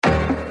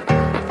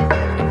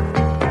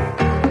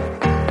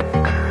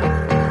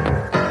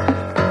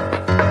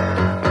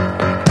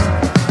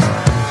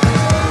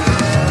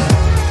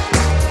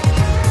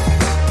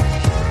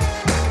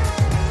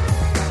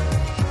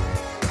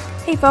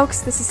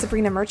folks, this is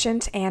Sabrina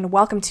Merchant, and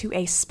welcome to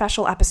a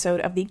special episode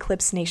of the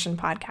Clips Nation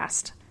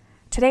podcast.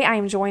 Today I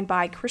am joined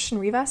by Christian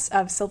Rivas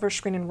of Silver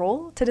Screen and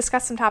Roll to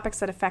discuss some topics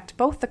that affect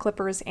both the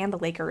Clippers and the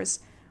Lakers.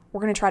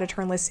 We're going to try to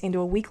turn this into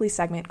a weekly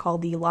segment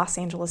called the Los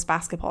Angeles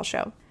Basketball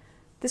Show.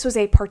 This was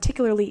a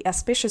particularly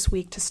auspicious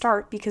week to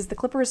start because the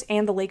Clippers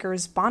and the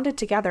Lakers bonded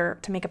together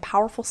to make a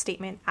powerful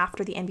statement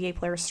after the NBA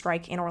players'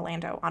 strike in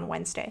Orlando on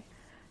Wednesday.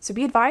 So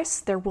be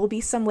advised, there will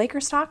be some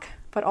Lakers talk,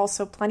 but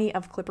also plenty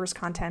of Clippers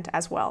content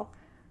as well.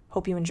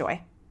 Hope you enjoy.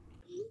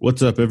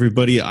 What's up,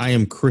 everybody? I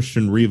am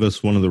Christian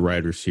Rivas, one of the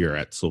writers here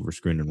at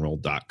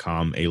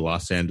silverscreenandroll.com, a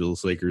Los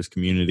Angeles Lakers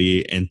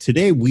community. And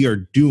today we are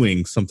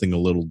doing something a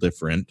little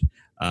different.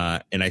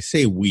 And I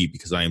say we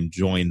because I am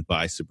joined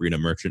by Sabrina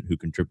Merchant, who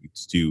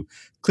contributes to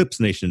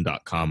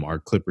clipsnation.com, our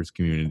Clippers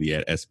community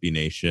at SB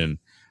Nation.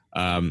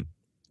 And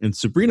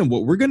Sabrina,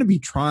 what we're going to be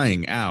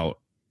trying out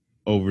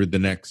over the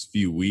next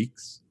few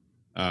weeks,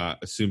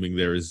 assuming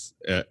there is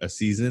a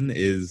season,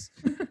 is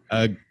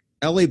a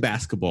LA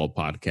basketball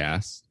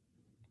podcast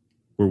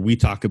where we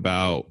talk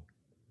about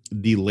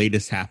the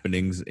latest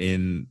happenings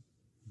in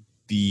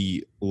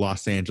the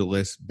Los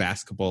Angeles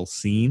basketball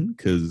scene.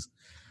 Because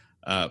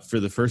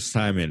for the first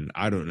time in,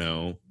 I don't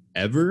know,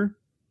 ever,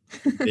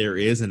 there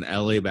is an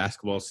LA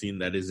basketball scene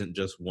that isn't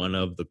just one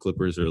of the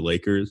Clippers or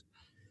Lakers.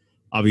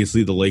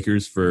 Obviously, the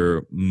Lakers,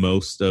 for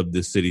most of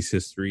the city's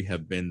history,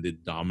 have been the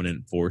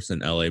dominant force in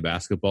LA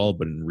basketball.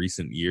 But in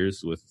recent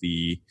years, with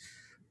the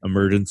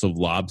emergence of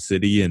Lob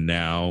City and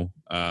now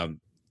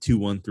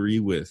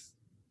 213 with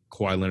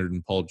Kawhi Leonard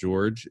and Paul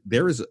George,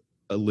 there is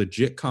a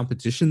legit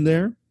competition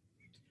there.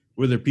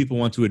 Whether people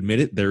want to admit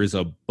it, there is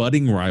a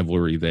budding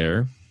rivalry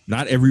there.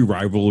 Not every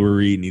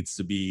rivalry needs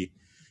to be,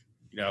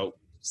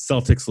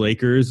 Celtics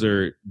Lakers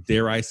or,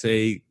 dare I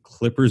say,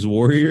 Clippers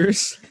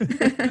Warriors.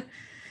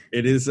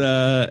 It's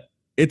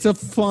a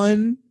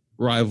fun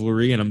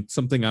rivalry, and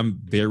something I'm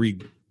very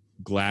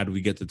glad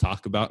we get to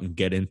talk about and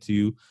get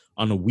into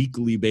on a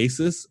weekly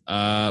basis.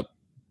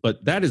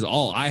 But that is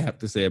all I have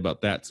to say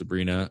about that,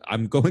 Sabrina.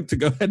 I'm going to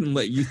go ahead and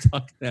let you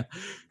talk now.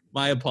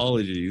 My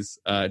apologies.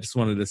 I just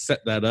wanted to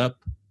set that up.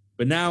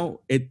 But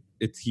now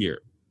it's here.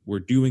 We're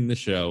doing the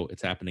show.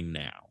 It's happening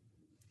now.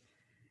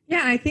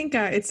 Yeah, I think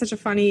it's such a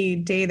funny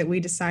day that we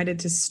decided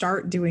to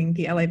start doing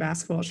the LA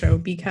basketball show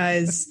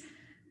because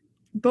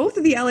both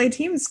of the LA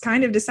teams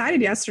kind of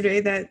decided yesterday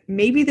that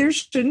maybe there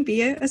shouldn't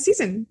be a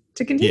season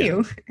to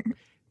continue. Yeah.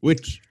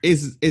 Which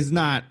is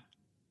not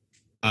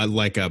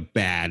like a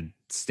bad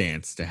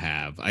stance to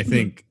have. I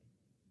think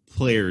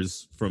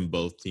players from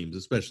both teams,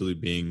 especially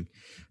being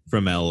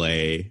from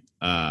LA,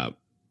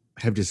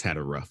 have just had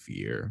a rough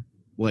year.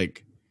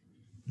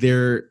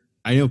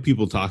 I know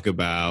people talk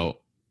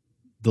about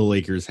the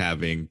Lakers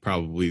having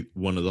probably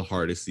one of the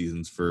hardest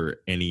seasons for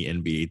any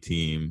NBA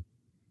team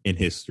in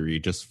history,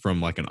 just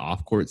from like an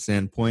off-court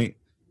standpoint.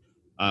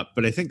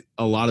 But I think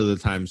a lot of the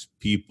times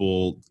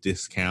people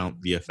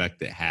discount the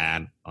effect it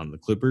had on the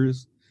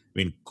Clippers. I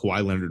mean,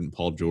 Kawhi Leonard and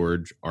Paul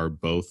George are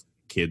both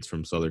kids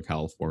from Southern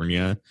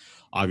California.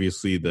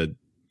 Obviously, the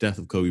death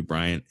of Kobe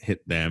Bryant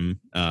hit them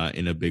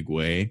in a big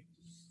way.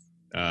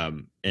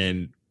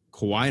 And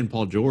Kawhi and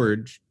Paul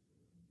George,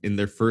 in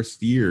their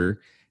first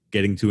year,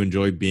 getting to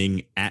enjoy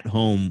being at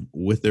home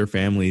with their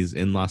families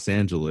in Los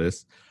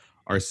Angeles,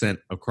 are sent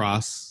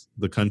across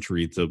the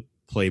country to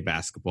play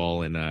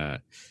basketball in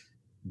an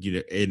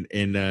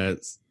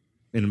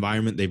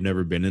environment they've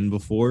never been in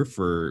before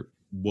for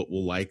what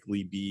will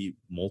likely be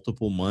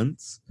multiple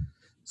months.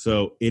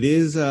 So it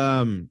is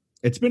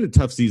it's been a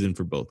tough season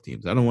for both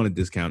teams. I don't want to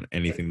discount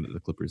anything that the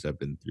Clippers have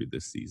been through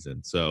this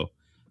season. So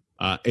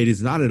it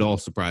is not at all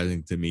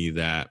surprising to me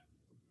that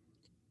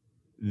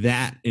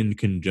in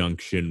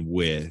conjunction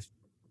with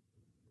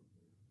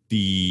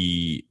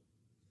the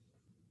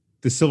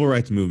civil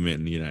rights movement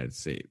in the United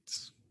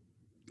States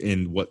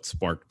and what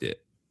sparked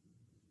it,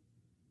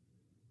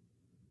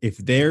 if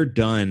they're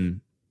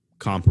done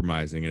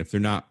compromising and if they're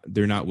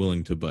not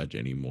willing to budge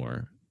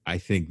anymore, I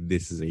think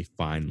this is a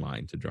fine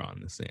line to draw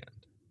in the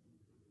sand.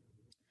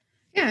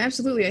 Yeah,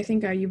 absolutely. I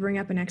think you bring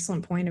up an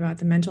excellent point about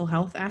the mental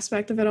health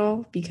aspect of it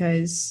all,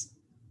 because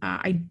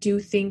I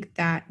do think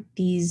that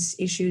these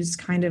issues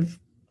kind of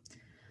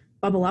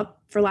bubble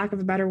up, for lack of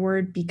a better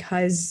word,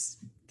 because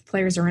the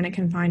players are in a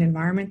confined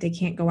environment. They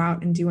can't go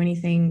out and do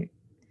anything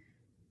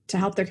to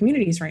help their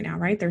communities right now,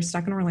 right? They're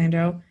stuck in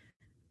Orlando.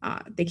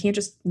 They can't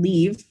just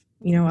leave,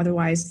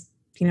 otherwise,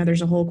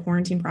 there's a whole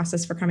quarantine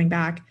process for coming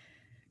back.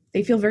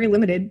 They feel very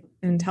limited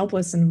and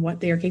helpless in what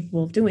they are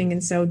capable of doing.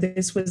 And so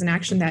this was an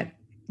action that,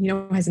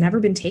 has never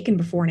been taken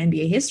before in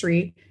NBA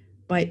history,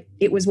 but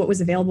it was what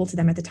was available to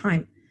them at the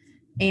time.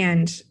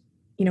 And,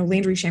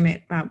 Landry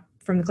Shamet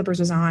from the Clippers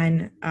was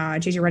on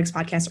JJ Redick's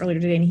podcast earlier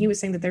today, and he was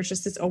saying that there's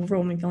just this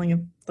overwhelming feeling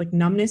of like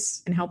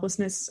numbness and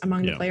helplessness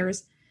among the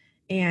players.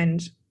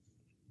 And,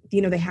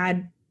 they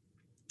had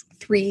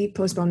 3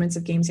 postponements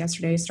of games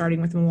yesterday,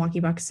 starting with the Milwaukee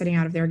Bucks sitting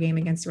out of their game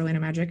against the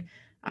Orlando Magic.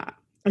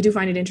 I do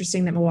find it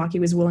interesting that Milwaukee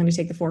was willing to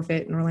take the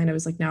forfeit, and Orlando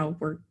was like, no,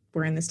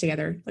 we're in this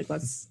together. Like,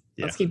 let's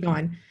keep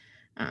going.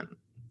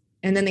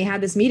 And then they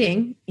had this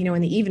meeting,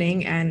 in the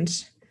evening,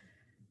 and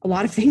a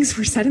lot of things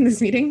were said in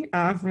this meeting.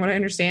 From what I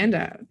understand,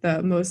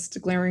 the most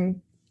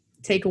glaring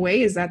takeaway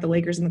is that the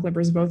Lakers and the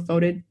Clippers both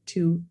voted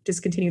to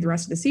discontinue the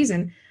rest of the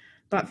season.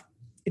 But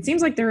it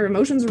seems like their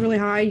emotions were really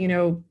high.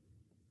 No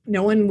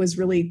one was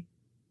really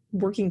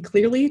working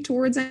clearly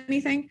towards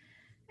anything.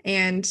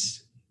 And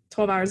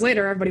 12 hours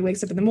later, everybody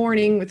wakes up in the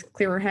morning with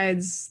clearer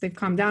heads. They've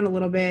calmed down a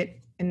little bit.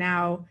 And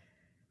now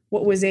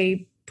what was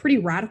a pretty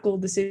radical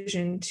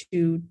decision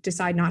to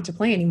decide not to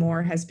play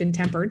anymore has been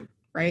tempered,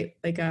 right?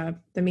 Like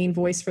the main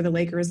voice for the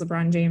Lakers,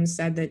 LeBron James,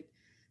 said that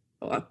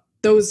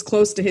those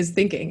close to his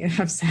thinking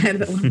have said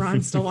that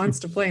LeBron still wants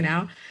to play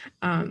now.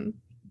 And,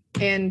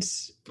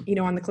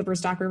 on the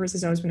Clippers, Doc Rivers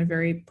has always been a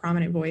very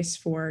prominent voice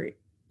for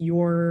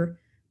your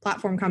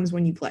platform comes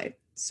when you play.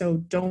 So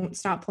don't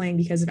stop playing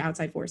because of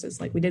outside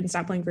forces. Like, we didn't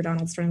stop playing for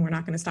Donald Sterling. We're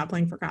not going to stop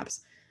playing for cops.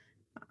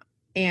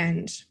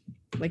 And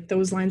like,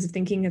 those lines of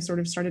thinking have sort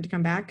of started to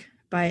come back.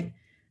 But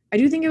I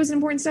do think it was an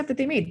important step that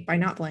they made by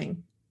not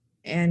playing.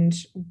 And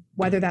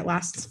whether that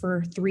lasts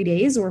for 3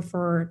 days or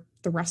for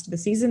the rest of the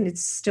season,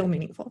 it's still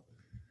meaningful.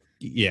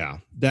 Yeah,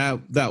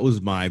 that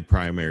was my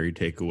primary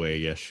takeaway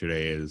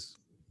yesterday. Is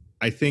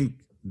I think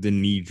the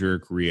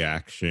knee-jerk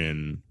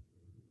reaction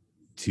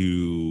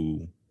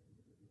to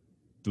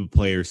the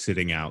players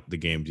sitting out the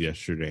games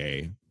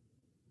yesterday,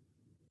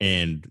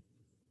 and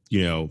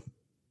I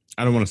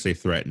don't want to say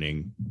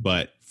threatening,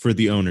 but for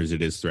the owners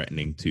it is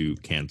threatening to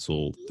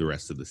cancel the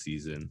rest of the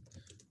season,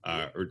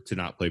 or to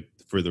not play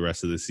for the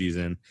rest of the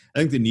season. I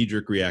think the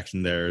knee-jerk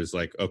reaction there is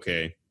like,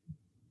 okay,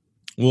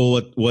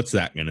 well, what's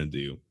that going to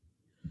do?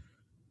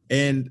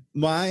 And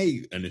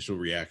my initial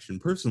reaction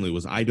personally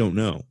was, I don't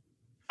know.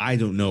 I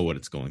don't know what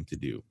it's going to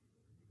do.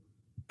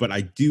 But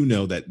I do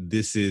know that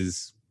this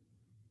is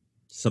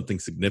something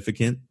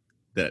significant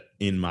that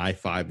in my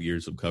 5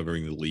 years of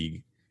covering the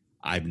league,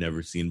 I've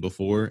never seen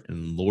before.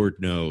 And Lord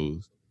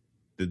knows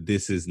that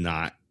this is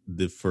not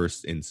the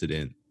first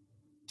incident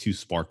to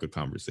spark a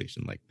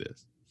conversation like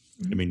this.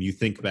 Mm-hmm. I mean, you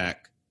think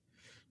back,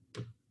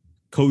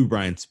 Kobe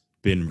Bryant's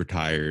been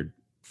retired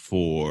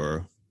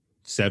for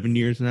 7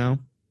 years now.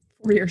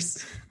 4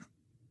 years.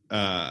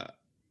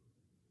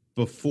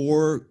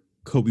 Before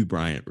Kobe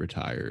Bryant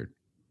retired,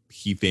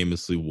 he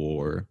famously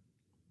wore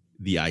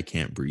the I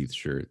Can't Breathe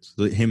shirts.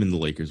 Him and the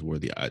Lakers wore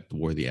the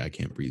I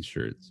Can't Breathe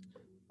shirts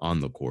on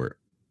the court.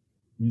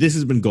 This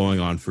has been going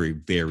on for a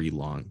very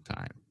long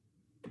time.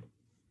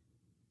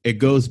 It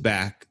goes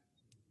back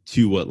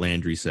to what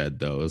Landry said,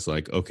 though. It's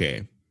like,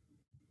 okay,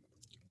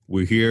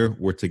 we're here,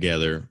 we're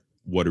together.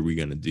 What are we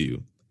going to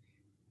do?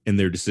 And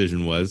their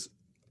decision was,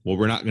 well,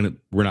 we're not going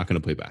to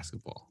play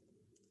basketball.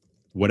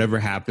 Whatever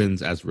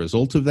happens as a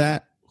result of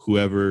that,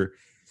 whoever,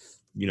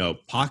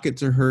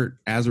 pockets are hurt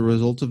as a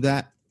result of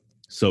that,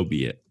 so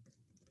be it.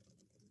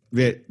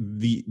 That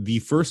the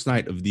first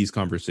night of these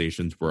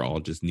conversations were all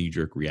just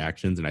knee-jerk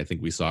reactions, and I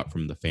think we saw it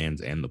from the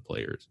fans and the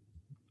players.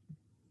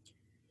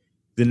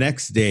 The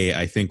next day,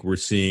 I think we're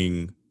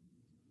seeing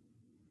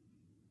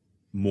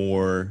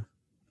more,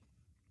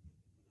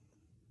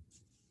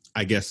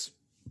 I guess,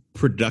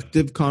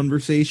 productive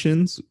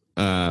conversations,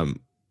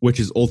 which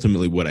is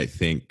ultimately what I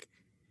think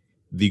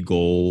the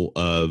goal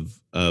of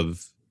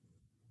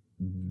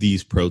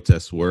these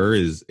protests were.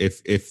 Is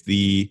if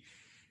the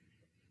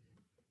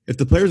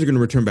players are going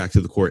to return back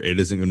to the court, it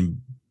isn't going to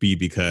be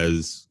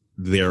because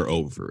they're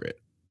over it.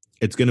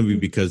 It's going to be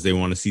because they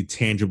want to see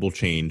tangible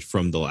change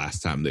from the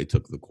last time they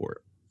took the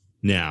court.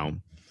 Now,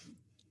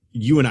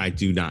 you and I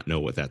do not know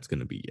what that's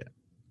going to be yet.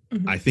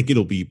 Mm-hmm. I think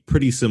it'll be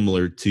pretty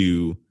similar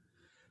to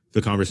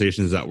the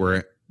conversations that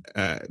were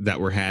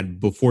had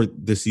before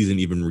the season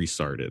even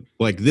restarted.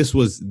 Like, this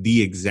was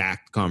the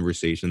exact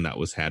conversation that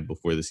was had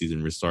before the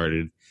season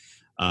restarted.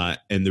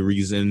 And the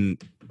reason,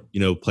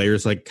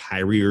 players like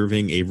Kyrie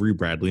Irving, Avery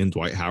Bradley, and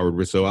Dwight Howard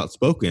were so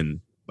outspoken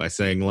by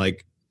saying,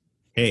 like,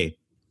 hey,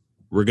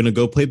 we're going to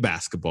go play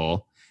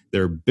basketball.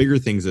 There are bigger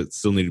things that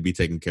still need to be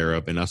taken care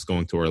of, and us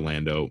going to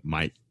Orlando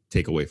might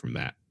take away from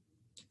that.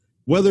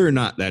 Whether or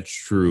not that's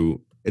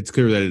true, it's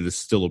clear that it is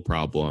still a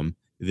problem.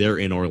 They're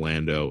in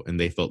Orlando, and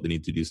they felt the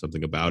need to do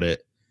something about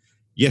it.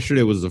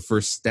 Yesterday was the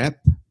first step.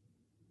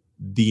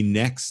 The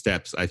next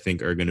steps, I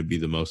think, are going to be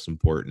the most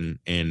important,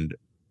 and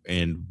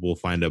we'll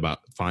find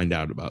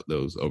out about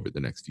those over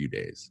the next few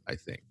days, I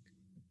think.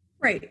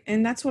 Right,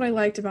 and that's what I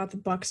liked about the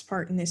Bucks'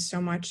 part in this so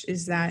much,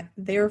 is that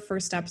their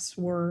first steps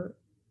were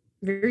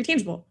very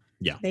tangible.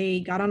 Yeah, they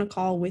got on a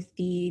call with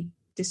the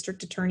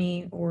district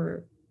attorney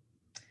or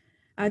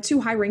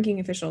two high-ranking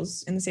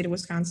officials in the state of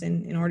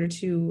Wisconsin in order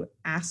to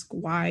ask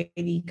why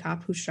the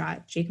cop who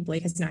shot Jacob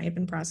Blake has not yet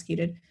been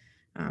prosecuted.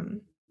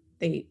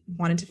 They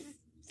wanted to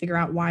figure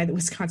out why the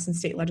Wisconsin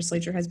state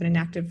legislature has been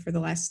inactive for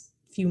the last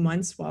few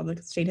months while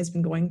the state has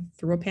been going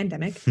through a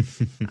pandemic.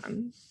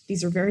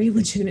 These are very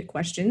legitimate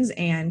questions,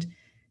 and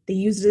they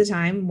used it at a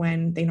time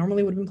when they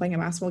normally would have been playing a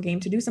basketball game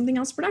to do something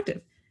else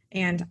productive.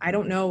 And I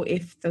don't know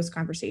if those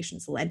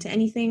conversations led to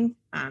anything.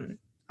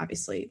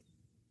 Obviously,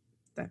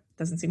 that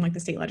doesn't seem like the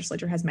state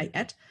legislature has met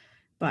yet,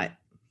 but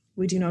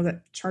We do know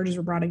that charges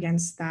were brought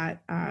against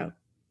that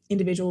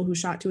individual who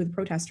shot two of the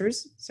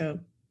protesters. So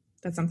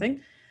that's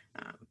something.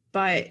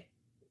 But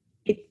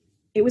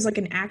it was like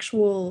an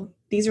actual,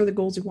 these are the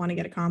goals we want to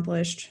get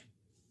accomplished.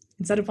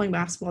 Instead of playing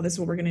basketball, this is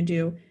what we're going to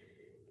do.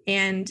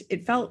 And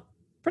it felt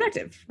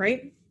productive,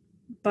 right?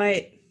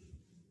 But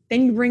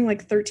then you bring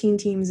like 13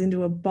 teams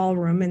into a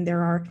ballroom and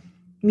there are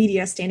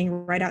media standing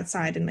right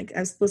outside. And like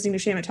I was listening to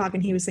Shamit talk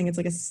and he was saying it's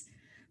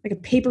like a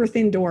paper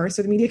thin door.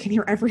 So the media can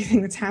hear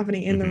everything that's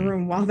happening in the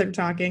room while they're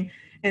talking,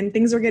 and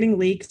things are getting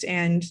leaked.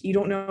 And you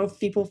don't know if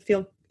people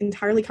feel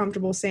entirely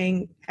comfortable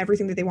saying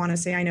everything that they want to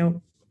say. I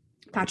know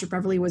Patrick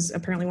Beverley was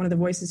apparently one of the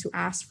voices who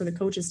asked for the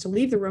coaches to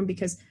leave the room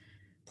because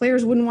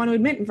players wouldn't want to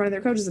admit in front of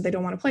their coaches that they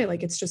don't want to play.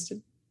 Like it's just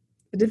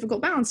a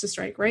difficult balance to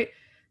strike, right?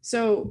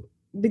 So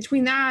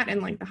between that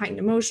and like the heightened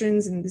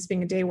emotions and this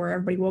being a day where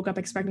everybody woke up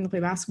expecting to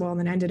play basketball and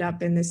then ended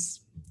up in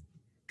this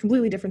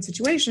completely different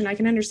situation, I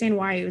can understand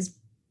why it was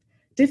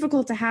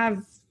difficult to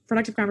have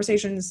productive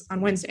conversations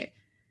on Wednesday.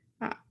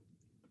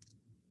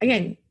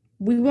 Again,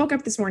 we woke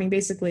up this morning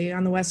basically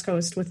on the West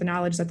Coast with the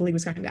knowledge that the league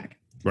was coming back.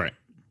 Right.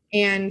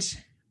 And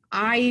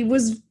I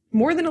was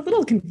more than a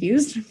little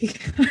confused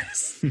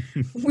because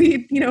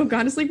we,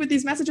 gone to sleep with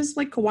these messages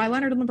like Kawhi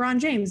Leonard and LeBron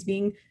James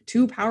being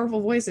two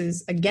powerful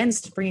voices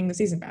against bringing the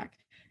season back.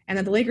 And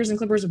that the Lakers and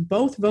Clippers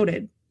both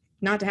voted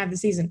not to have the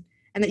season.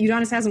 And that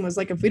Udonis Haslem was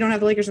like, if we don't have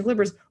the Lakers and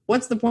Clippers,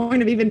 what's the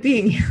point of even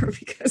being here?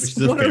 Because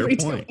what are we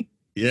doing?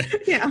 Yeah.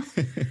 Yeah.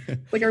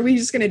 Like, are we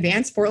just going to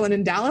advance Portland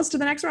and Dallas to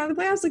the next round of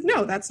the playoffs? Like,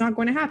 no, that's not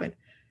going to happen.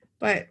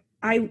 But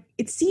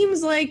it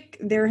seems like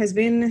there has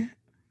been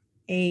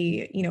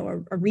a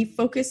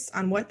refocus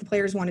on what the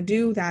players want to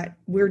do that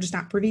we're just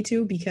not privy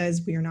to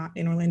because we are not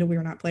in Orlando. We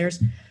are not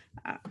players.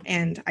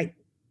 And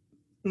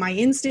my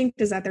instinct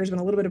is that there's been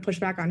a little bit of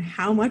pushback on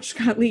how much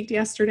got leaked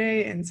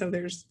yesterday. And so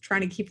there's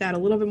trying to keep that a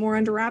little bit more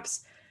under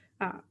wraps.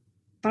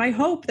 But I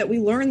hope that we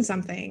learn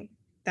something,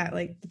 that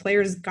like the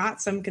players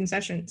got some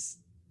concessions,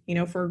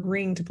 for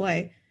agreeing to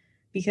play,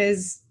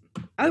 because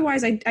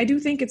otherwise I do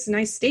think it's a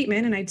nice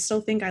statement. And I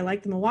still think I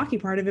like the Milwaukee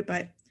part of it,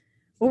 but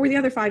what were the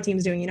other 5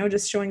 teams doing?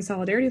 Just showing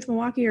solidarity with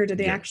Milwaukee, or did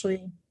they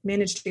actually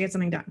manage to get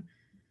something done?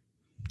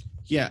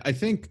 Yeah, I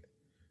think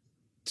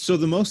so.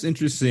 The most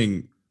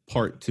interesting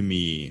part to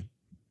me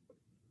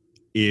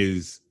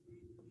is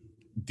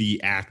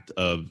the act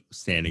of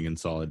standing in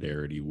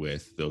solidarity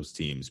with those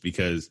teams,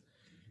 because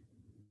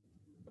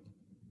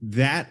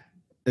that,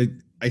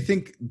 I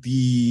think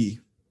the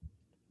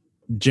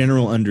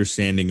general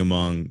understanding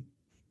among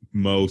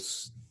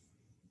most,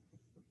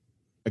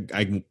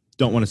 I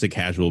don't want to say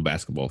casual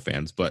basketball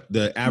fans, but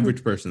the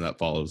average person that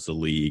follows the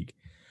league,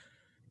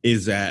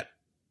 is that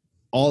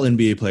all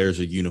NBA players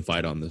are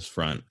unified on this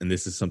front. And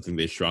this is something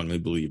they strongly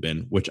believe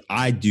in, which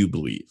I do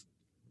believe.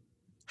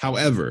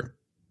 However,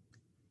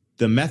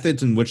 the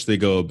methods in which they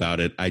go about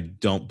it, I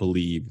don't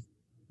believe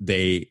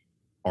they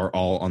are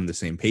all on the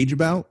same page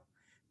about.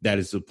 That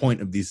is the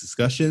point of these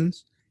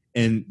discussions.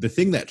 And the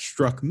thing that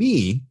struck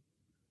me,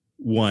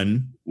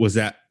 one, was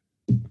that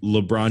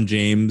LeBron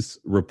James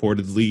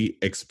reportedly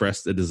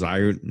expressed a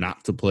desire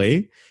not to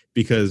play,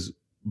 because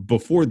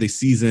before the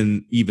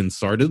season even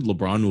started,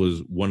 LeBron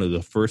was one of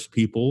the first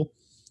people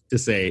to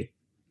say,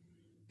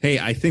 hey,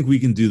 I think we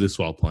can do this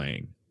while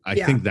playing. I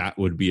think that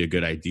would be a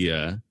good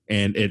idea.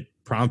 And it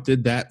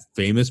prompted that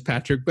famous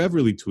Patrick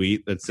Beverley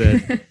tweet that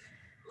said,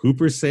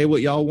 Hoopers say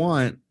what y'all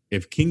want.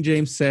 If King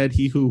James said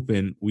he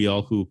hooping, we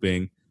all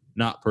hooping.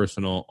 Not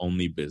personal,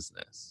 only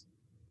business.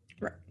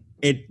 Right.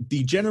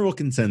 The general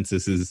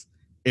consensus is,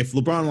 if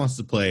LeBron wants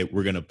to play,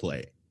 we're going to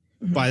play.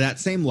 Mm-hmm. By that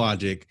same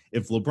logic,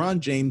 if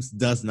LeBron James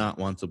does not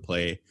want to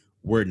play,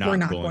 we're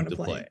not going to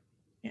play.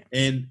 Yeah.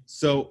 And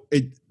so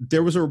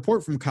there was a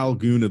report from Kyle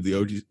Goon of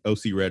the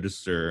OC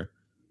Register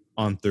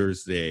on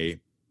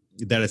Thursday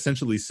that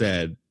essentially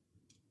said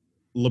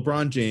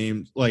LeBron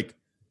James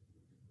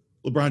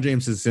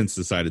has since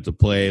decided to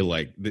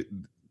play.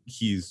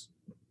 He's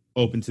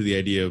open to the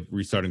idea of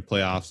restarting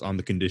playoffs on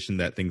the condition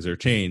that things are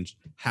changed.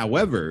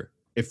 However,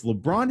 if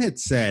LeBron had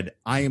said,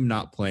 I am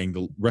not playing,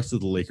 the rest of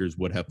the Lakers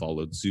would have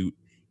followed suit,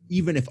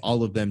 even if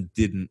all of them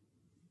didn't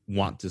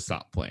want to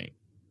stop playing.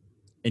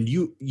 And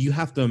you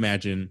have to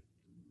imagine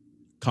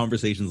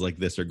conversations like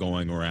this are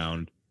going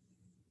around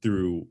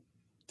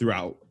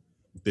throughout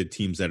the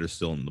teams that are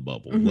still in the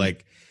bubble. Mm-hmm.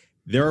 Like,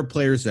 there are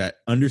players that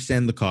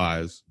understand the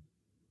cause,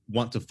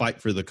 want to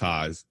fight for the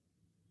cause,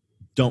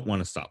 don't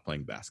want to stop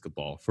playing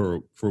basketball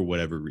for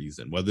whatever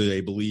reason, whether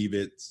they believe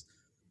it's,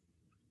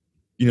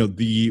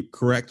 the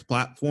correct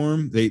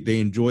platform,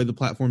 they enjoy the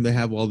platform they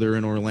have while they're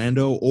in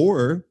Orlando,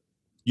 or,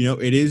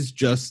 it is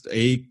just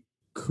a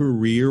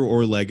career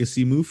or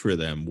legacy move for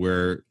them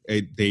where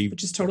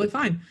which is totally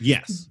fine.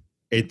 Yes.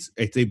 It's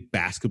a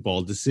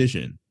basketball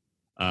decision.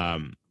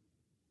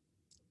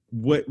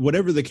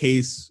 Whatever the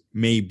case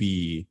may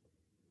be,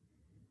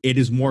 it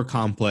is more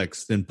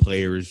complex than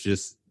players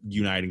just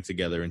uniting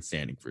together and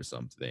standing for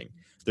something.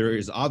 There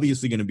is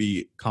obviously going to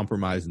be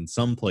compromise in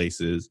some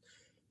places.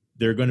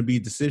 There are going to be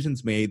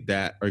decisions made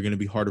that are going to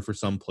be harder for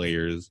some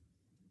players.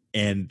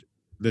 And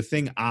the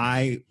thing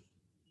I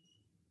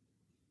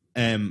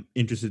am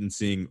interested in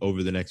seeing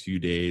over the next few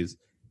days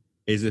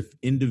is if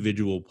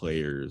individual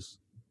players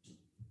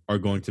are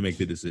going to make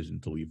the decision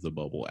to leave the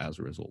bubble as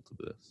a result of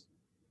this.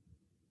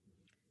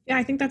 Yeah,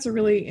 I think that's a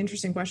really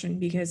interesting question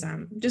because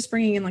just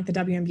bringing in like the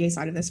WNBA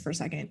side of this for a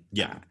second.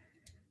 Yeah.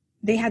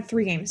 They had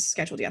 3 games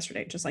scheduled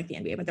yesterday, just like the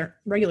NBA, but they're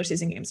regular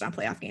season games, not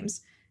playoff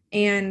games.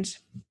 And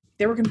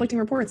there were conflicting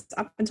reports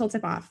up until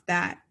tip-off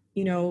that,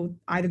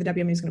 either the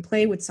WNBA was going to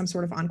play with some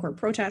sort of on-court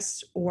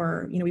protest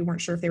or, we weren't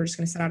sure if they were just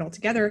going to sit out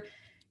altogether.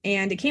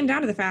 And it came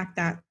down to the fact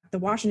that the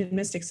Washington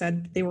Mystics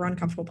said they were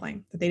uncomfortable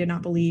playing, that they did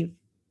not believe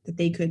that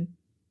they could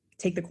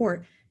take the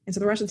court. And so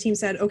the rest of the team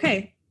said,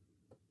 okay,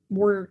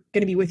 we're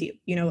going to be with you.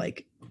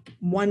 Like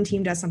one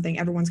team does something,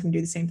 everyone's going to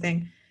do the same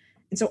thing.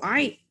 And so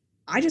I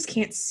just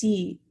can't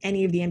see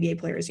any of the NBA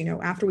players,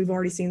 after we've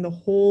already seen the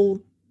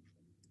whole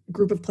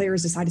group of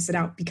players decide to sit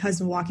out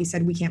because Milwaukee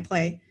said we can't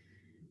play.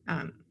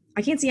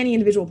 I can't see any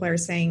individual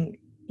players saying,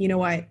 you know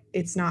what,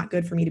 it's not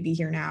good for me to be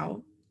here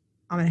now.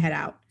 I'm going to head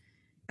out.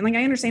 And like,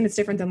 I understand it's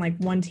different than like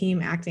one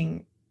team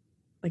acting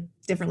like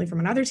differently from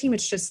another team.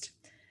 It's just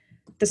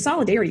the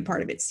solidarity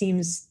part of it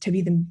seems to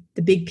be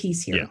the big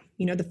piece here.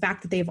 Yeah. The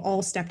fact that they've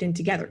all stepped in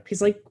together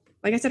because like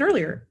I said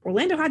earlier,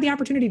 Orlando had the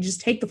opportunity to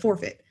just take the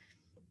forfeit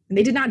and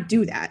they did not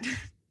do that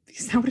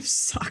because that would have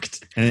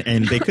sucked.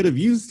 And they could have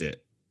used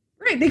it.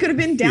 Right. They could have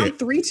been down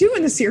 3-2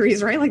 in the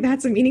series, right? Like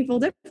that's a meaningful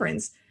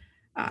difference.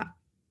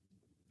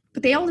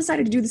 But they all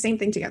decided to do the same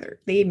thing together.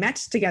 They met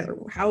together.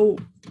 How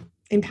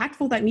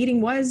impactful that meeting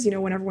was,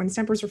 when everyone's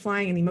tempers were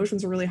flying and the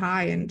emotions were really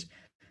high and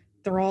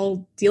they're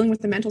all dealing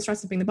with the mental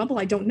stress of being in the bubble.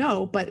 I don't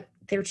know, but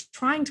they're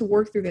trying to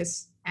work through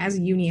this as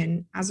a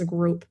union, as a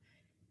group.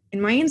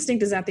 And my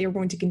instinct is that they are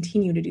going to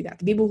continue to do that.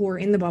 The people who are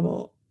in the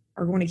bubble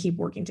are going to keep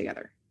working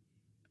together.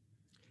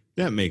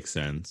 That makes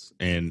sense.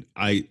 And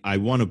I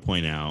want to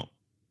point out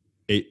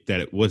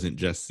that it wasn't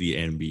just the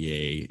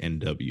NBA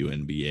and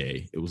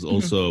WNBA. It was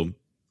also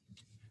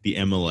the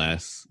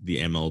MLS, the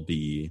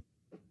MLB.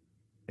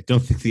 I don't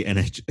think the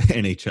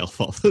NHL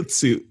followed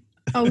suit.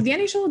 Oh, the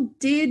NHL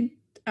did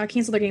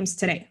cancel their games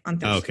today on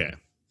Thursday. Okay.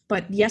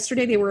 But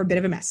yesterday they were a bit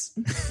of a mess.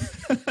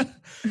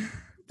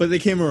 But they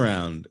came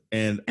around.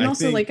 And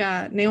also think,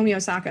 Naomi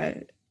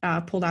Osaka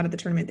pulled out of the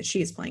tournament that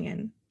she is playing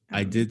in.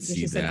 I did see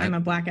she said, that. I'm a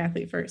black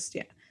athlete first.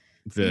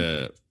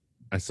 Yeah.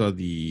 I saw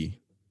the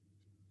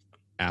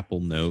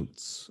Apple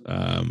Notes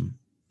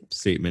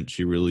statement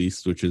she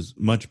released, which is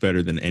much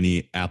better than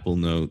any Apple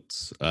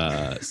Notes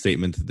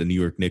statement that the New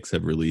York Knicks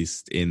have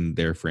released in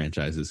their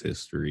franchise's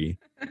history.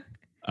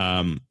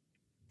 And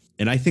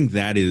I think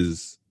that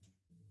is,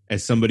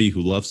 as somebody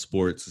who loves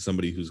sports, as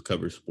somebody who's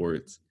covered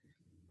sports,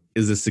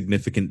 is a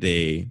significant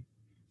day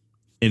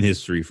in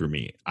history for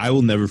me. I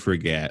will never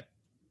forget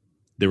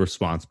the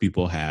response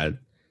people had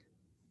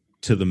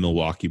to the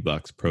Milwaukee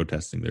Bucks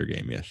protesting their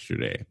game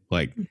yesterday.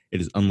 Like,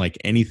 it is unlike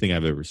anything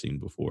I've ever seen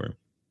before.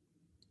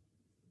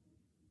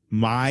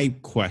 My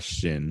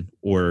question,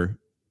 or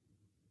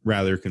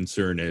rather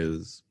concern,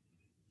 is,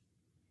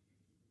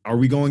 are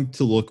we going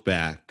to look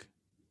back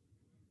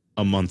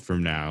a month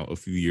from now, a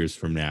few years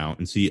from now,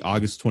 and see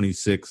August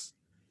 26th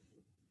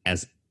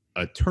as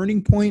a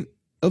turning point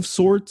of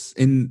sorts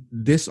in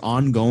this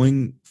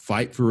ongoing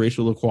fight for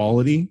racial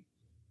equality?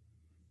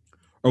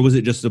 Or was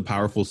it just a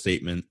powerful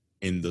statement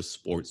in the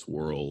sports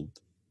world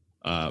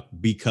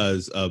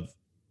because of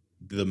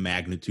the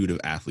magnitude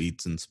of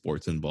athletes and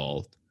sports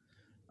involved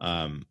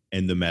and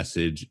the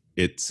message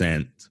it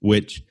sent?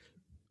 Which,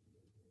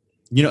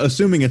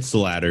 assuming it's the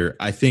latter,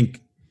 I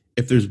think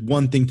if there's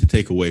one thing to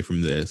take away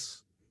from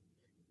this,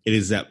 it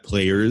is that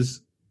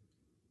players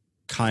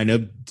kind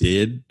of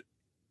did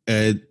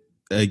a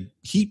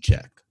heat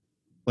check.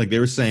 Like, they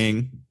were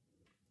saying,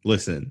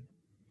 listen,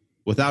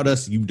 without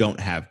us, you don't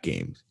have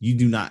games. You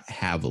do not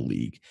have a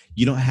league.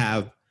 You don't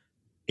have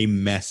a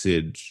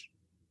message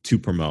to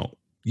promote.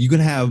 You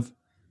can have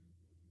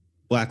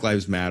Black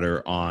Lives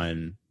Matter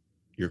on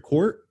your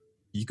court.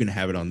 You can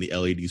have it on the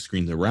LED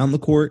screens around the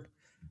court.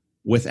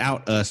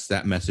 Without us,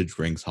 that message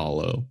rings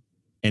hollow.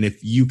 And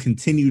if you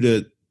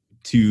continue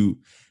to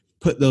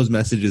put those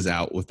messages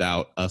out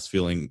without us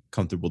feeling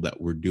comfortable that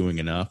we're doing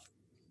enough,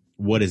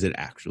 what is it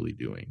actually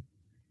doing?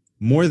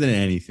 More than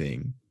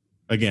anything,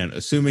 again,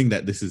 assuming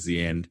that this is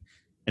the end,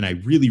 and I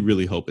really,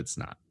 really hope it's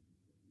not,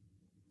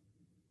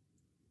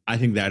 I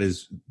think that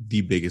is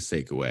the biggest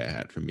takeaway I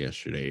had from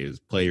yesterday, is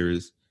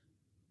players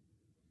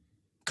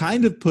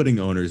kind of putting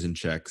owners in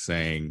check,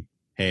 saying,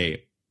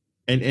 hey,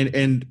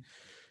 and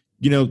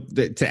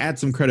to add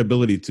some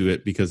credibility to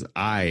it, because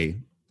I,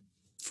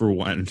 for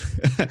one,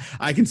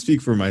 I can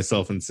speak for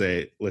myself and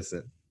say,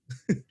 listen,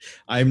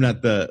 I'm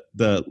not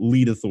the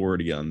lead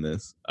authority on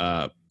this,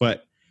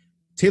 but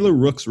Taylor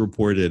Rooks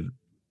reported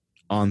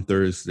on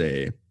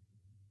Thursday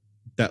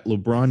that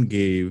LeBron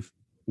gave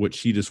what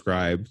she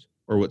described,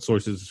 or what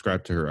sources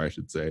described to her, I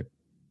should say,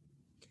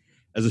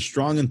 as a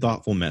strong and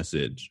thoughtful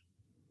message,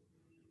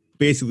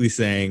 basically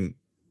saying,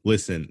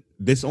 listen,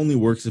 this only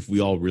works if we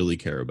all really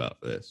care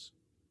about this.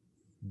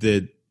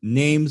 The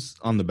names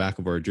on the back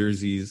of our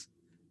jerseys,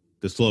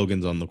 the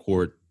slogans on the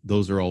court,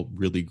 those are all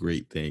really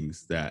great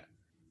things that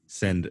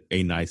send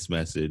a nice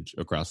message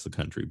across the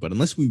country. But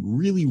unless we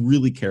really,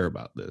 really care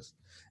about this,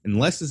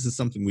 unless this is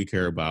something we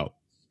care about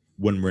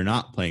when we're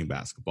not playing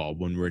basketball,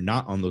 when we're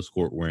not on those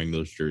court wearing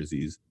those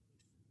jerseys,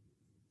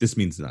 this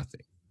means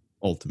nothing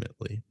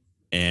ultimately.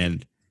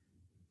 And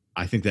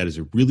I think that is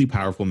a really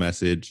powerful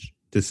message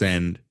to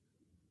send,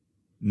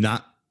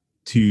 not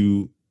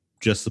to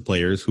just the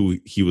players who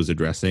he was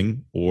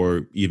addressing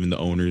or even the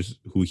owners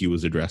who he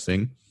was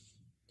addressing.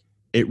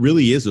 It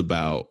really is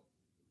about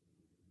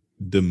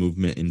the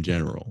movement in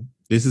general.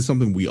 This is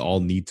something we all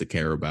need to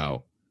care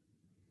about,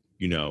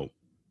 you know,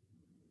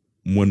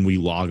 when we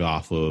log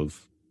off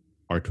of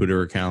our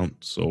Twitter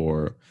accounts,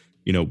 or,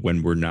 you know,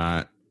 when we're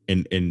not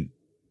in,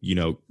 you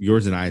know,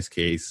 yours and I's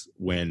case,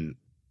 when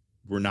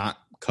we're not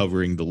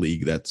covering the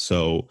league that's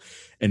so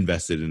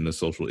invested in a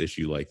social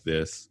issue like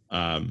this.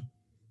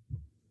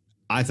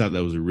 I thought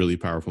that was a really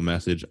powerful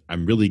message.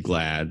 I'm really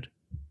glad.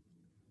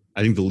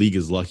 I think the league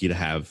is lucky to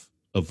have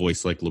a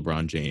voice like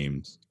LeBron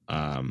James.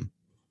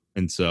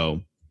 And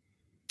so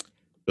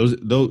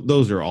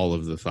those are all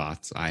of the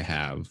thoughts I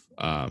have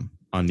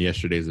on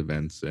yesterday's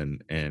events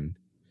and,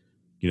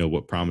 you know,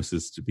 what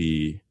promises to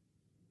be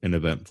an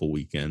eventful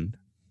weekend.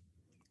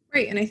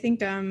 Right. And I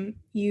think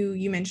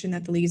you mentioned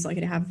that the league is lucky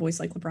to have a voice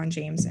like LeBron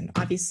James. And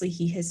obviously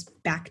he has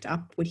backed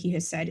up what he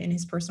has said in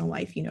his personal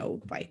life, you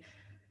know, by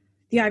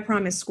the I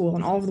Promise School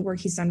and all of the work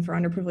he's done for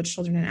underprivileged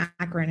children in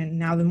Akron. And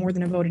now the More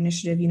Than a Vote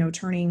initiative, you know,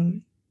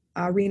 turning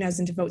arenas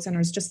into vote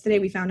centers. Just today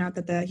we found out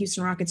that the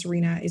Houston Rockets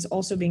arena is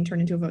also being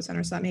turned into a vote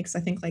center. So that makes, I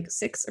think, like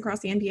 6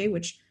 across the NBA,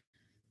 which,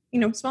 you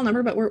know, small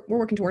number, but we're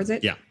working towards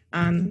it. Yeah.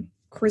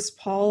 Chris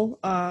Paul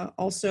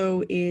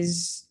also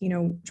is, you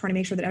know, trying to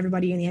make sure that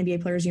everybody in the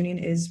NBA Players Union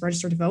is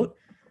registered to vote,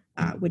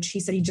 which he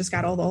said he just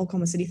got all the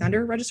Oklahoma City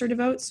Thunder registered to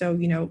vote. So,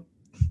 you know,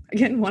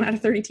 again, 1 out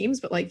of 30 teams,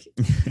 but like,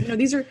 you know,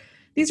 these are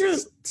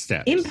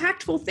Steps.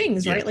 Impactful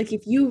things, right? Yeah. Like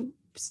if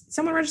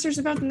someone registers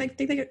to vote, then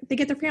they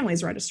get their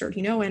families registered,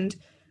 you know, and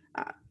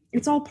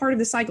it's all part of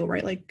the cycle,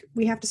 right? Like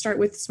we have to start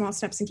with small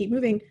steps and keep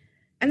moving.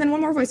 And then one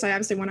more voice I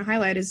obviously want to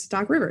highlight is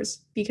Doc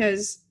Rivers,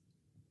 because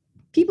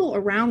people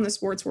around the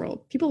sports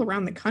world, people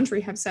around the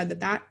country have said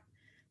that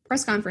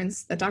press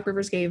conference that Doc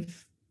Rivers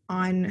gave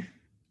on, I'm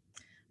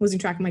losing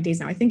track of my days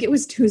now, I think it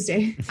was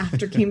Tuesday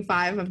after Game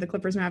 5 of the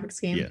Clippers-Mavericks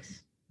game.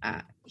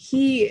 Yes.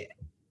 He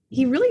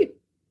really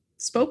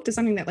spoke to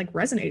something that like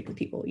resonated with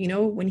people. You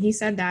know, when he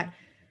said that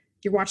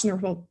you're watching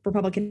the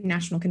Republican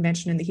National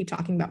Convention and they keep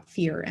talking about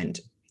fear, and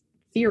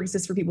fear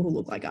exists for people who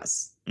look like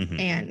us. Mm-hmm.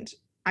 And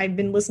I've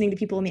been listening to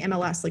people in the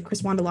MLS, like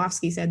Chris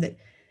Wondolowski said that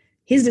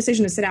his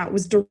decision to sit out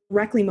was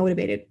directly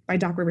motivated by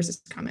Doc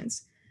Rivers'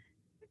 comments.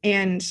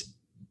 And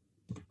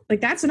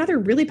like, that's another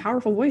really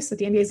powerful voice that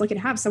the NBA is lucky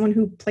to have, someone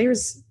who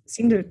players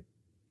seem to,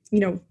 you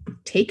know,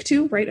 take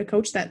to, right? A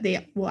coach that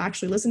they will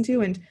actually listen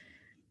to. And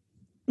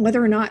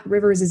whether or not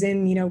Rivers is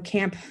in, you know,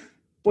 camp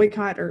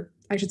boycott, or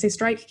I should say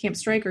strike, camp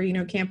strike, or, you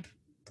know, camp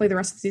play the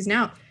rest of the season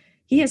out,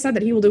 he has said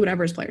that he will do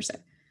whatever his players say.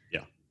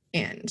 Yeah.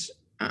 And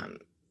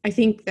I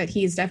think that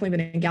he has definitely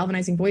been a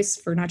galvanizing voice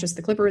for not just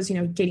the Clippers, you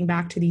know, dating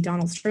back to the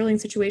Donald Sterling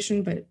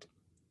situation, but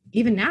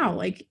even now,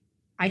 like,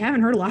 I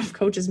haven't heard a lot of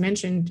coaches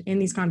mentioned in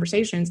these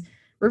conversations.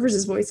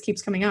 Rivers' voice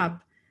keeps coming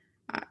up.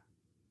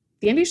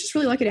 The NBA is just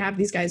really lucky to have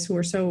these guys who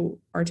are so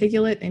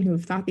articulate and who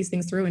have thought these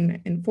things through.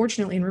 And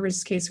fortunately, in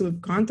Rivers' case, who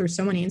have gone through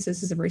so many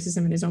instances of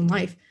racism in his own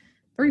life,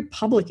 very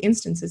public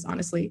instances,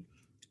 honestly,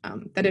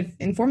 that have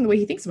informed the way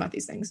he thinks about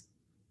these things.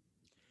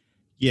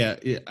 Yeah,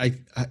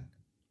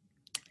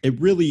 it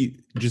really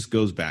just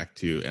goes back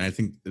to, and I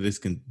think this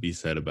can be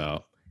said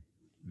about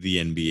the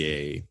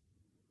NBA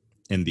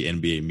and the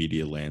NBA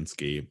media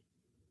landscape,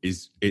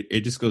 is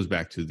it just goes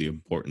back to the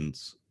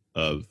importance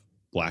of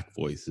Black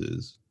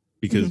voices,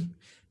 because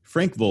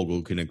Frank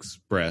Vogel can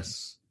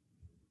express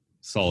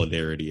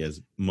solidarity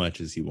as much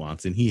as he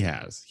wants, and he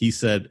has. He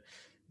said,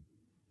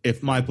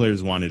 if my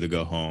players wanted to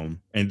go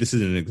home, and this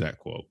is an exact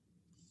quote,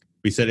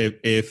 he said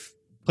if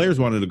players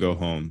wanted to go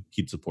home,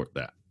 he'd support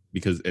that,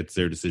 because it's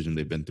their decision.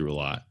 They've been through a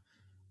lot.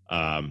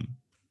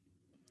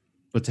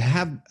 But to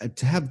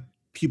have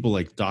people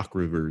like Doc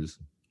Rivers,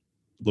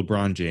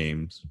 LeBron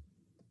James,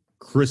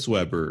 Chris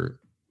Webber,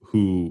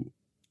 who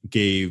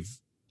gave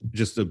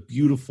just a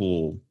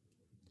beautiful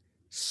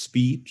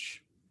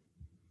speech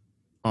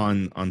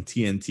on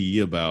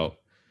TNT about,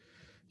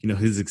 you know,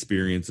 his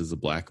experience as a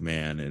Black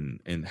man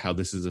and how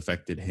this has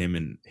affected him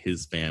and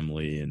his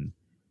family, and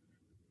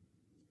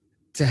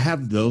to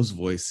have those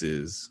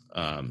voices,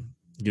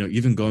 you know,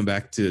 even going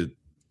back to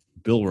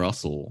Bill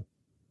Russell,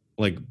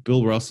 like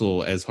Bill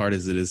Russell, as hard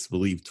as it is to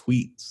believe,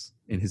 tweets,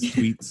 and his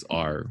tweets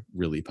are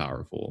really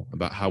powerful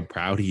about how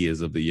proud he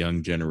is of the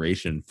young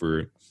generation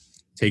for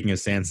taking a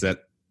stance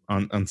that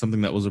on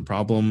something that was a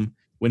problem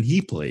when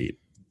he played.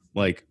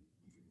 Like,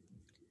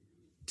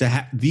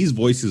 these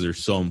voices are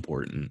so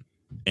important.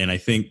 And I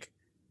think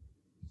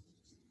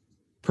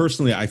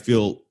personally, I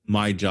feel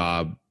my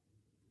job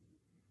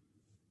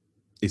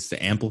is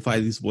to amplify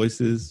these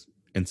voices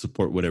and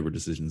support whatever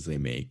decisions they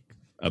make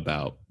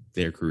about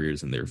their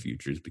careers and their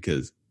futures,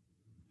 because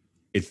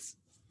it's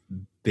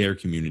their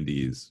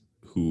communities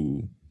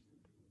who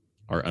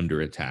are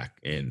under attack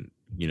and,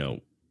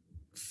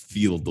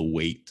 feel the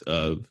weight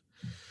of,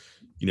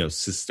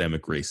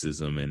 systemic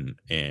racism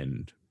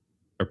and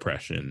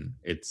oppression.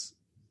 It's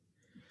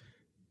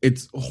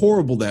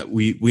horrible that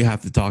we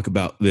have to talk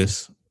about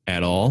this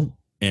at all.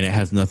 And it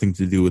has nothing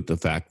to do with the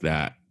fact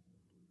that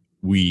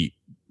we,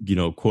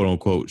 quote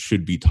unquote,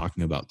 should be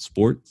talking about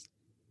sports.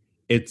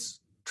 It's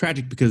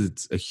tragic because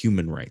it's a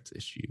human rights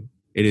issue.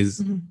 It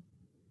is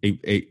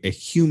a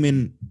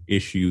human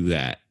issue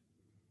that,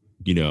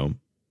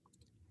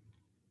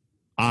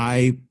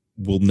 I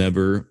will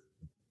never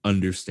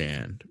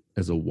understand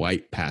as a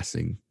white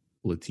passing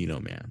Latino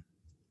man.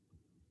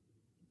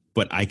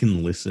 But I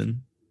can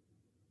listen,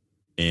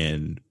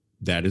 and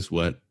that is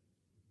what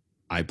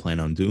I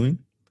plan on doing.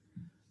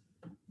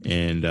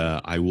 And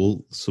I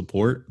will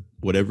support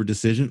whatever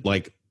decision.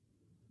 Like,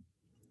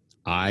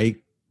 I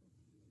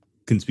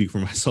can speak for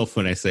myself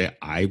when I say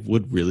I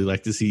would really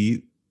like to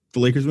see the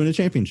Lakers win a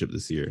championship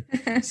this year.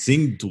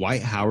 Seeing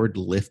Dwight Howard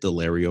lift a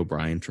Larry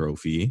O'Brien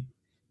trophy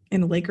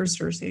in a Lakers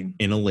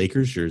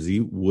jersey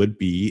would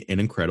be an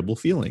incredible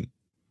feeling.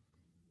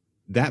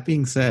 That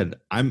being said,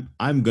 I'm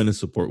going to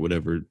support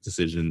whatever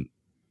decision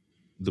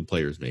the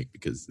players make,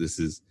 because this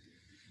is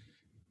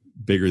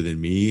bigger than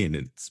me and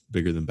it's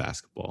bigger than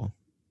basketball.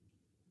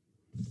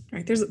 All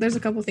right. There's a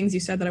couple of things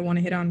you said that I want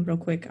to hit on real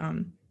quick.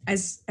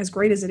 As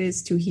great as it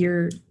is to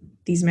hear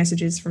these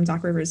messages from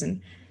Doc Rivers and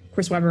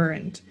Chris Webber,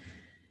 and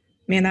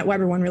man, that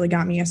Webber one really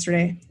got me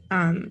yesterday.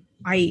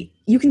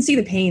 You can see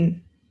the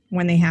pain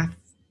when they have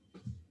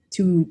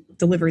to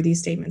deliver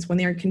these statements, when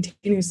they are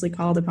continuously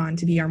called upon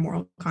to be our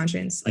moral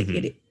conscience. Like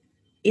it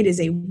is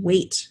a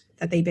weight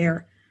that they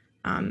bear.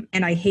 And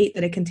I hate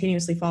that it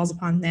continuously falls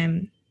upon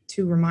them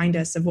to remind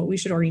us of what we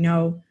should already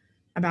know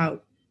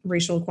about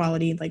racial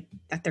equality, like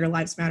that their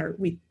lives matter.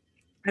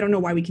 I don't know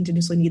why we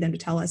continuously need them to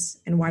tell us,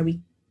 and why we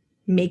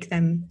make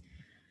them,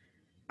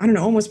 I don't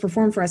know, almost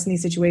perform for us in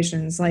these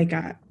situations. Like,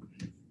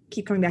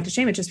 keep coming back to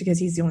Shamet just because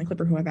he's the only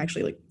Clipper who I've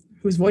actually,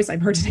 whose voice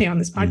I've heard today on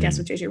this podcast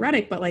with JJ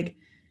Redick. But like,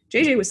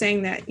 JJ was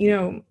saying that,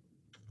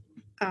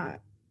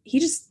 he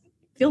just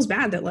feels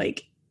bad that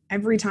like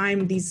every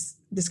time these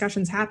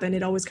discussions happen,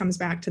 it always comes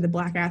back to the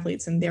Black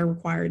athletes and they're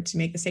required to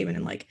make the statement.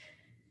 And like,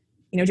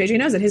 JJ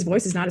knows that his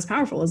voice is not as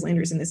powerful as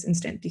Landry's in this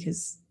instant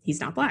because he's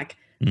not Black.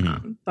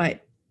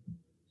 But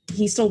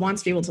he still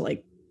wants to be able to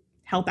like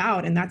help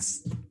out. And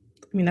that's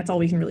all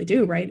we can really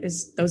do, right?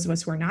 Is those of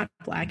us who are not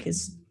Black,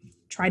 is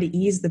try to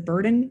ease the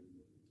burden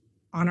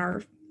on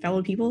our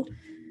fellow people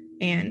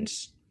and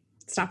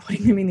stop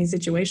putting them in these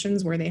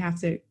situations where they have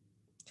to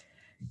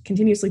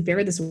continuously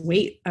bear this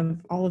weight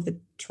of all of the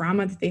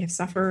trauma that they have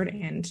suffered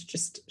and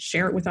just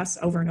share it with us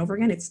over and over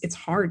again. It's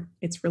hard.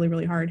 It's really,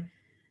 really hard.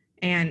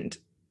 And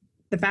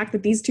the fact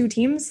that these two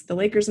teams, the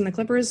Lakers and the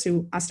Clippers,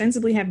 who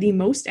ostensibly have the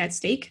most at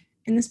stake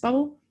in this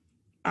bubble,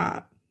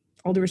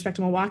 all due respect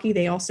to Milwaukee,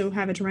 they also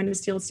have a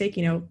tremendous deal at stake.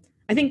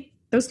 I think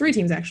those three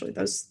teams, actually,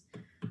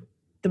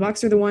 the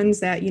Bucks are the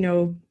ones that,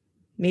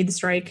 made the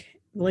strike.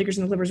 The Lakers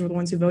and the Clippers were the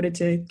ones who voted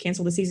to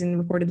cancel the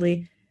season,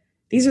 reportedly.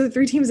 These are the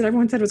three teams that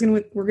everyone said were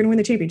going to win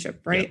the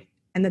championship, right? Yeah.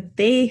 And that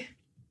they,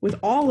 with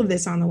all of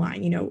this on the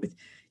line, with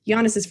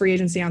Giannis's free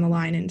agency on the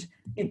line and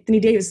Anthony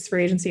Davis'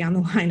 free agency on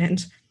the line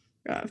and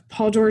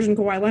Paul George and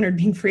Kawhi Leonard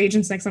being free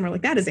agents next summer,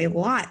 like that is a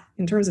lot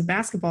in terms of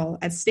basketball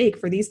at stake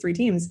for these three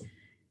teams.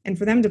 And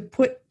for them to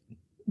put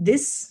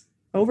this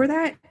over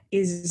that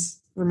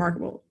is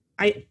remarkable.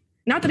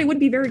 Not that it would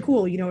be very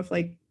cool, if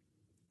like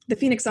the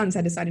Phoenix Suns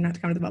had decided not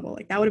to come to the bubble,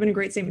 like that would have been a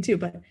great statement too.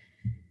 But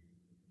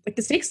like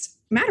the stakes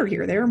matter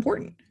here; they're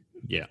important.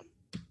 Yeah,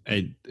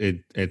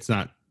 it's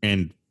not,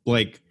 and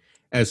like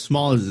as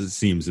small as it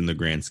seems in the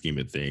grand scheme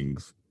of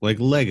things, like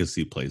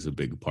legacy plays a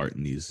big part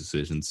in these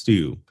decisions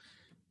too.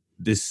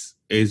 This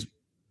is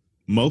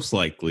most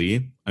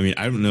likely, I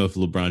don't know if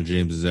LeBron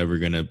James is ever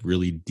going to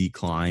really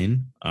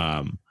decline.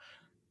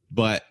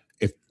 But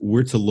if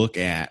we're to look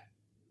at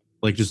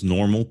like just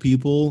normal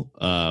people,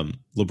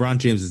 LeBron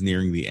James is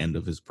nearing the end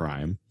of his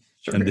prime.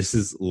 Sure. And this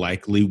is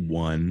likely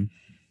one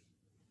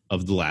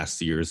of the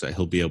last years that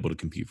he'll be able to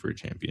compete for a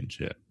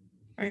championship.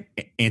 Right.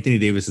 Anthony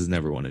Davis has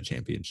never won a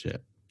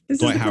championship. This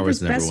Dwight is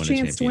Howard's never won a championship.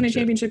 Best chance to win a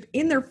championship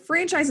in their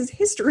franchise's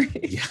history.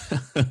 Yeah.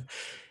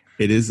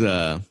 It is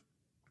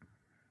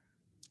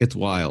it's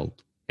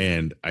wild.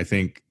 And I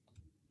think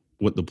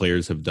what the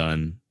players have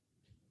done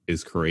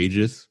is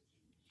courageous.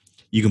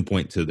 You can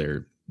point to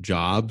their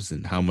jobs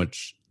and how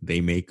much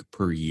they make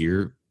per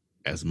year,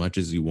 as much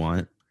as you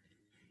want.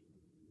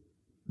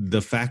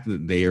 The fact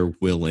that they are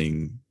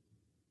willing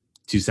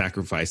to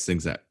sacrifice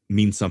things that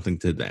mean something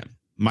to them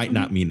might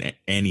not mean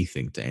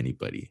anything to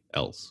anybody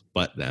else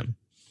but them.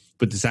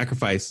 But to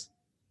sacrifice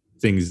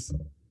things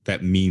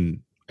that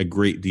mean a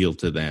great deal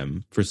to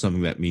them for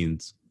something that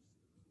means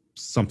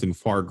something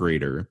far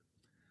greater,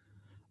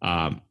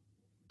 I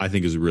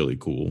think is really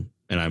cool.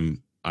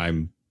 And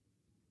I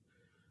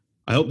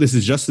hope this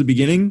is just the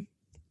beginning.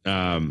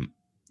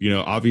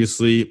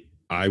 Obviously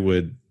I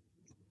would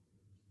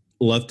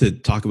love to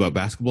talk about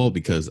basketball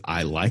because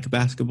I like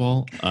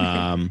basketball.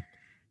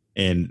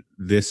 And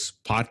this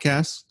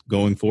podcast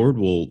going forward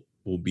will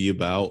be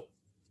about,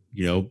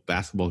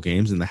 basketball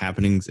games and the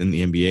happenings in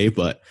the NBA.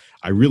 But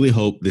I really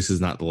hope this is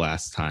not the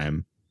last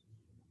time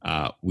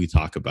we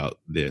talk about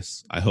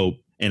this. I hope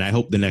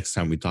the next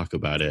time we talk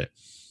about it,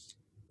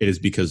 it is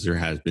because there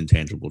has been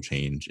tangible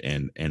change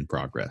and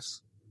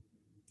progress.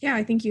 Yeah,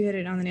 I think you hit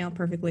it on the nail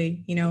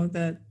perfectly.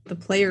 The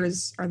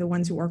players are the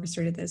ones who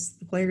orchestrated this.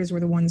 The players were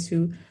the ones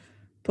who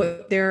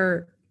put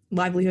their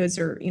livelihoods,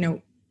 or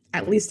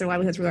at least their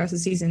livelihoods for the rest of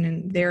the season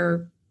and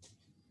their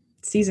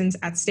seasons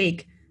at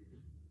stake.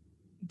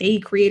 They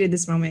created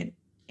this moment,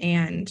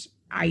 and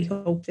I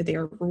hope that they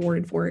are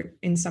rewarded for it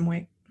in some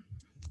way.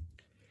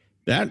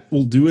 That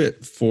will do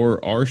it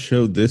for our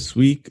show this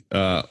week.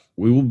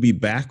 We will be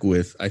back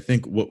with, I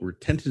think, what we're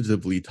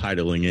tentatively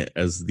titling it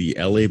as the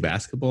LA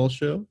Basketball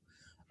Show.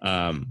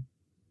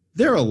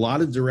 There are a lot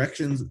of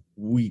directions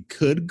we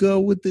could go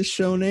with this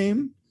show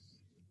name.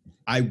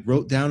 I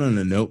wrote down on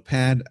a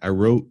notepad,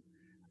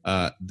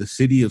 the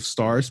City of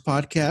Stars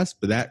podcast,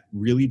 but that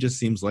really just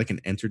seems like an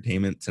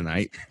Entertainment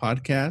Tonight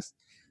podcast.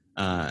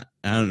 I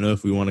don't know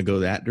if we want to go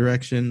that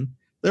direction.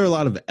 There are a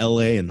lot of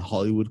LA and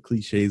Hollywood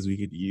cliches we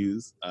could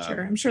use.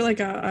 Sure. I'm sure like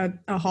a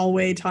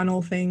hallway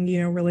tunnel thing,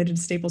 related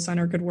to Staples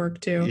Center could work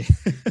too.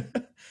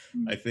 Yeah.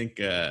 I think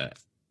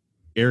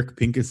Eric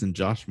Pincus and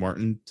Josh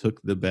Martin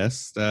took the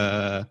best.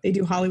 They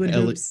do Hollywood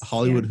Hoops.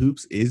 Hollywood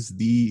Hoops is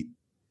the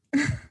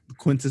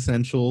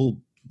quintessential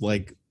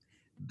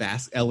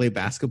LA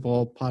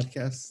basketball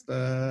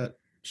podcast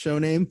show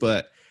name,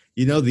 but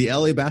the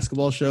LA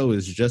Basketball Show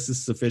is just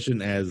as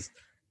sufficient as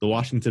the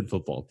Washington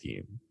football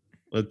team.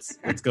 Let's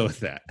go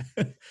with that.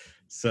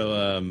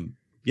 So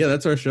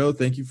that's our show.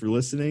 Thank you for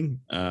listening,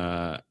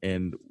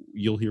 and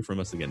you'll hear from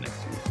us again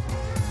next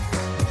week.